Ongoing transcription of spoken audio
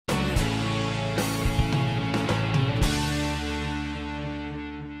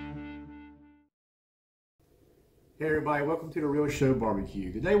Hey everybody, welcome to The Real Show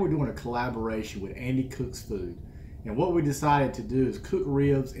Barbecue. Today we're doing a collaboration with Andy Cooke's Food. And what we decided to do is cook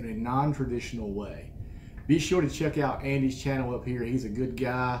ribs in a non-traditional way. Be sure to check out Andy's channel up here. He's a good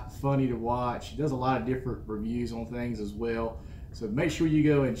guy, funny to watch. He does a lot of different reviews on things as well. So make sure you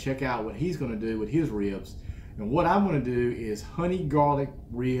go and check out what he's going to do with his ribs. And what I'm going to do is honey garlic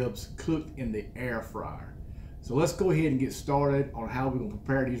ribs cooked in the air fryer. So let's go ahead and get started on how we're going to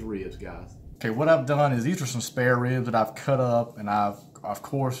prepare these ribs, guys. Okay, what I've done is these are some spare ribs that I've cut up, and I've of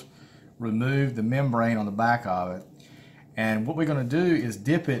course removed the membrane on the back of it. And what we're going to do is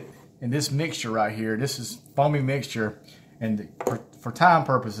dip it in this mixture right here. This is foamy mixture, and for time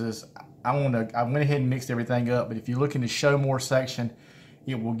purposes, I went ahead and mixed everything up. But if you look in the show more section,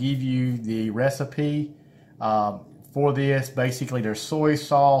 it will give you the recipe for this. Basically, there's soy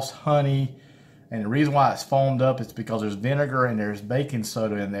sauce, honey. And the reason why it's foamed up is because there's vinegar and there's baking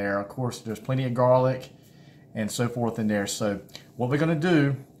soda in there. Of course, there's plenty of garlic and so forth in there. So what we're going to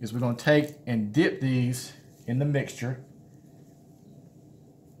do is we're going to take and dip these in the mixture.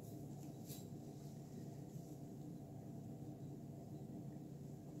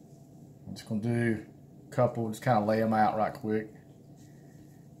 I'm just going to do a couple, just kind of lay them out right quick.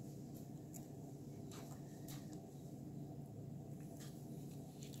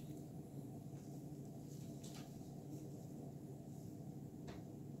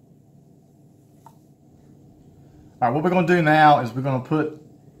 All right, what we're going to do now is we're going to put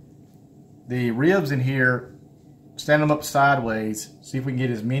the ribs in here, stand them up sideways, see if we can get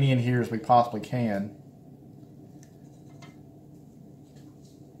as many in here as we possibly can.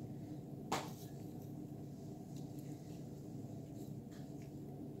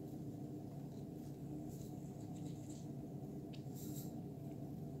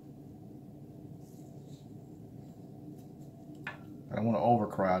 I don't want to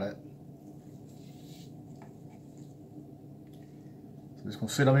overcrowd it. So just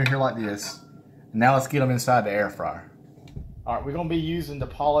gonna sit them in here like this. And now let's get them inside the air fryer. All right, we're gonna be using the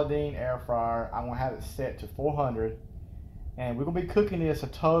Pauladine air fryer. I'm gonna have it set to 400, and we're gonna be cooking this a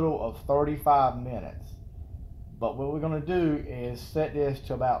total of 35 minutes. But what we're gonna do is set this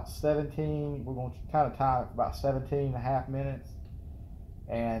to about 17. We're gonna kind of time it for about 17 and a half minutes,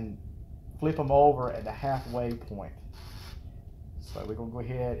 and flip them over at the halfway point. So we're gonna go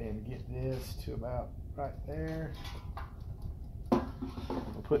ahead and get this to about right there.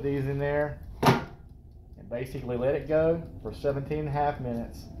 We'll put these in there and basically let it go for 17 and a half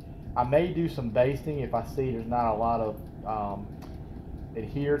minutes. I may do some basting if I see there's not a lot of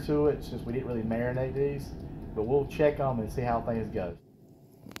adhere to it, since we didn't really marinate these, but we'll check them and see how things go.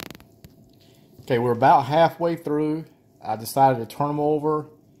 Okay, we're about halfway through. I decided to turn them over,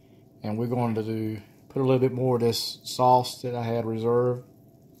 and we're going to put a little bit more of this sauce that I had reserved.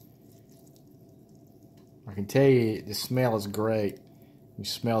 I can tell you the smell is great. You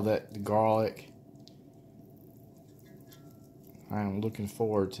smell the garlic. I'm looking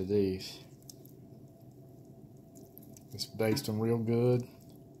forward to these. Let's baste them real good.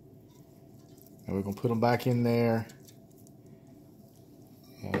 And we're going to put them back in there.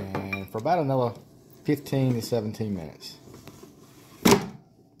 And for about another 15 to 17 minutes.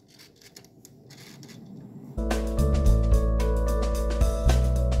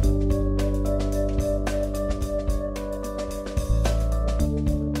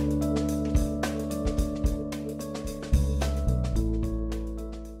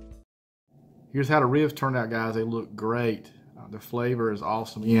 Here's how the ribs turned out, guys. They look great. The flavor is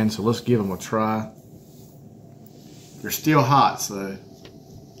awesome again, so let's give them a try. They're still hot, so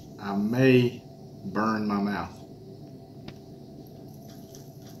I may burn my mouth.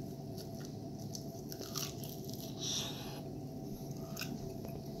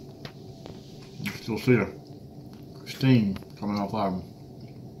 You can still see the steam coming off of them.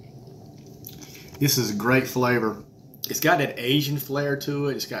 This is a great flavor. It's got that Asian flair to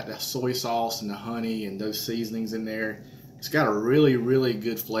it. It's got the soy sauce and the honey and those seasonings in there. It's got a really, really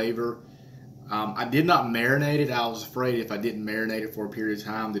good flavor. I did not marinate it. I was afraid if I didn't marinate it for a period of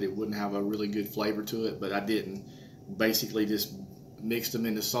time that it wouldn't have a really good flavor to it, but I didn't. Basically just mixed them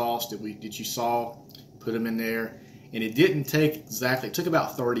in the sauce that you saw, put them in there, and it didn't take exactly, it took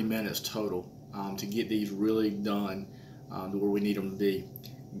about 30 minutes total to get these really done to where we need them to be.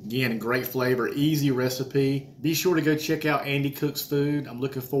 Again, great flavor, easy recipe. Be sure to go check out Andy Cooke's Food. I'm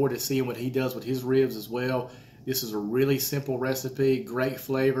looking forward to seeing what he does with his ribs as well. This is a really simple recipe, great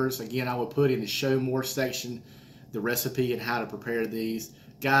flavors. Again, I will put in the show more section the recipe and how to prepare these.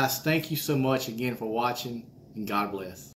 Guys, thank you so much again for watching, and God bless.